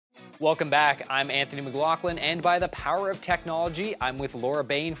Welcome back. I'm Anthony McLaughlin, and by the power of technology, I'm with Laura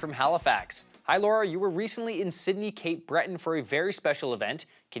Bain from Halifax. Hi Laura, you were recently in Sydney, Cape Breton for a very special event.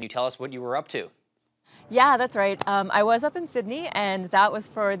 Can you tell us what you were up to? Yeah, that's right. I was up in Sydney, and that was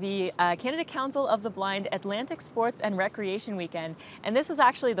for the Canada Council of the Blind Atlantic Sports and Recreation Weekend. And this was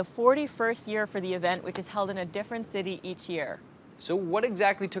actually the 41st year for the event, which is held in a different city each year. So what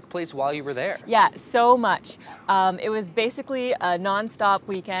exactly took place while you were there? Yeah, so much. It was basically a non-stop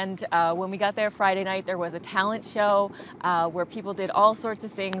weekend. When we got there Friday night, there was a talent show where people did all sorts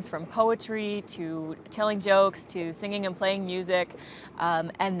of things, from poetry to telling jokes to singing and playing music.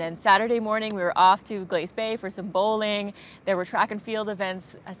 And then Saturday morning, we were off to Glace Bay for some bowling. There were track and field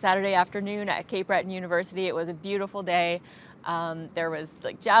events Saturday afternoon at Cape Breton University. It was a beautiful day. There was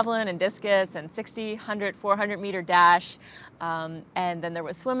like javelin and discus and 60, 100, 400 meter dash. And then there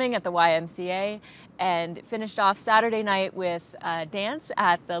was swimming at the YMCA, and finished off Saturday night with dance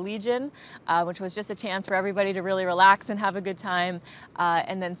at the Legion, which was just a chance for everybody to really relax and have a good time.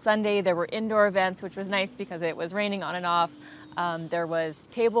 And then Sunday there were indoor events, which was nice because it was raining on and off. There was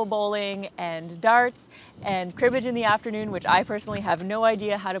table bowling and darts and cribbage in the afternoon, which I personally have no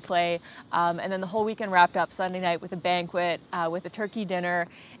idea how to play. And then the whole weekend wrapped up Sunday night with a banquet, with a turkey dinner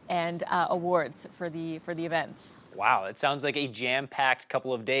and awards for the events. Wow, it sounds like a jam-packed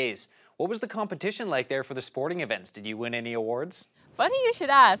couple of days. What was the competition like there for the sporting events? Did you win any awards? Funny you should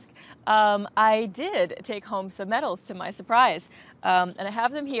ask. I did take home some medals to my surprise, and I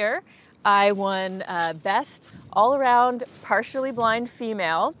have them here. I won Best All-Around Partially Blind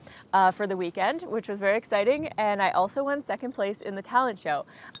Female for the weekend, which was very exciting, and I also won second place in the talent show.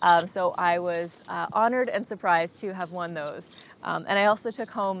 So I was honored and surprised to have won those. And I also took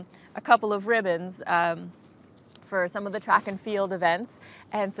home a couple of ribbons for some of the track and field events,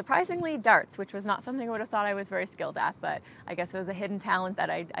 and surprisingly darts, which was not something I would have thought I was very skilled at, but I guess it was a hidden talent that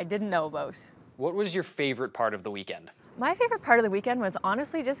I didn't know about. What was your favorite part of the weekend? My favorite part of the weekend was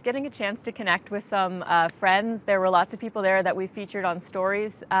honestly just getting a chance to connect with some friends. There were lots of people there that we featured on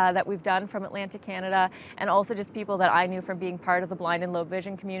stories that we've done from Atlantic Canada, and also just people that I knew from being part of the blind and low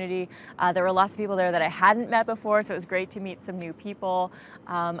vision community. There were lots of people there that I hadn't met before, so it was great to meet some new people.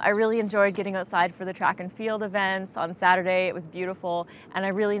 I really enjoyed getting outside for the track and field events on Saturday. It was beautiful, and I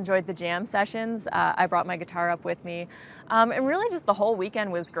really enjoyed the jam sessions. I brought my guitar up with me. And really just the whole weekend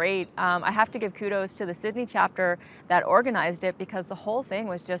was great. I have to give kudos to the Sydney chapter that organized it, because the whole thing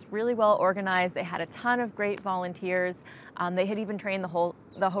was just really well organized. They had a ton of great volunteers. They had even trained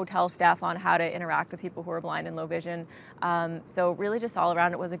the hotel staff on how to interact with people who are blind and low vision. So really just all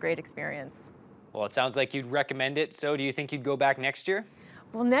around it was a great experience. Well, it sounds like you'd recommend it. So do you think you'd go back next year?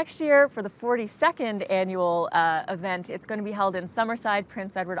 Well, next year for the 42nd annual event, it's going to be held in Summerside,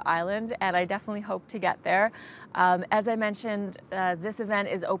 Prince Edward Island, and I definitely hope to get there. As I mentioned, this event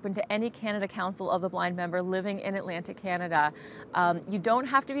is open to any Canada Council of the Blind member living in Atlantic Canada. You don't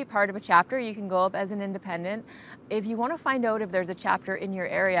have to be part of a chapter. You can go up as an independent. If you want to find out if there's a chapter in your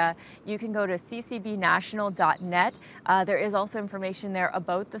area, you can go to ccbnational.net. There is also information there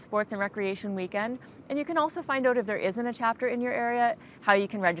about the Sports and Recreation Weekend, and you can also find out if there isn't a chapter in your area, how you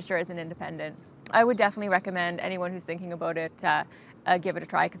can register as an independent. I would definitely recommend anyone who's thinking about it give it a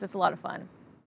try, because it's a lot of fun.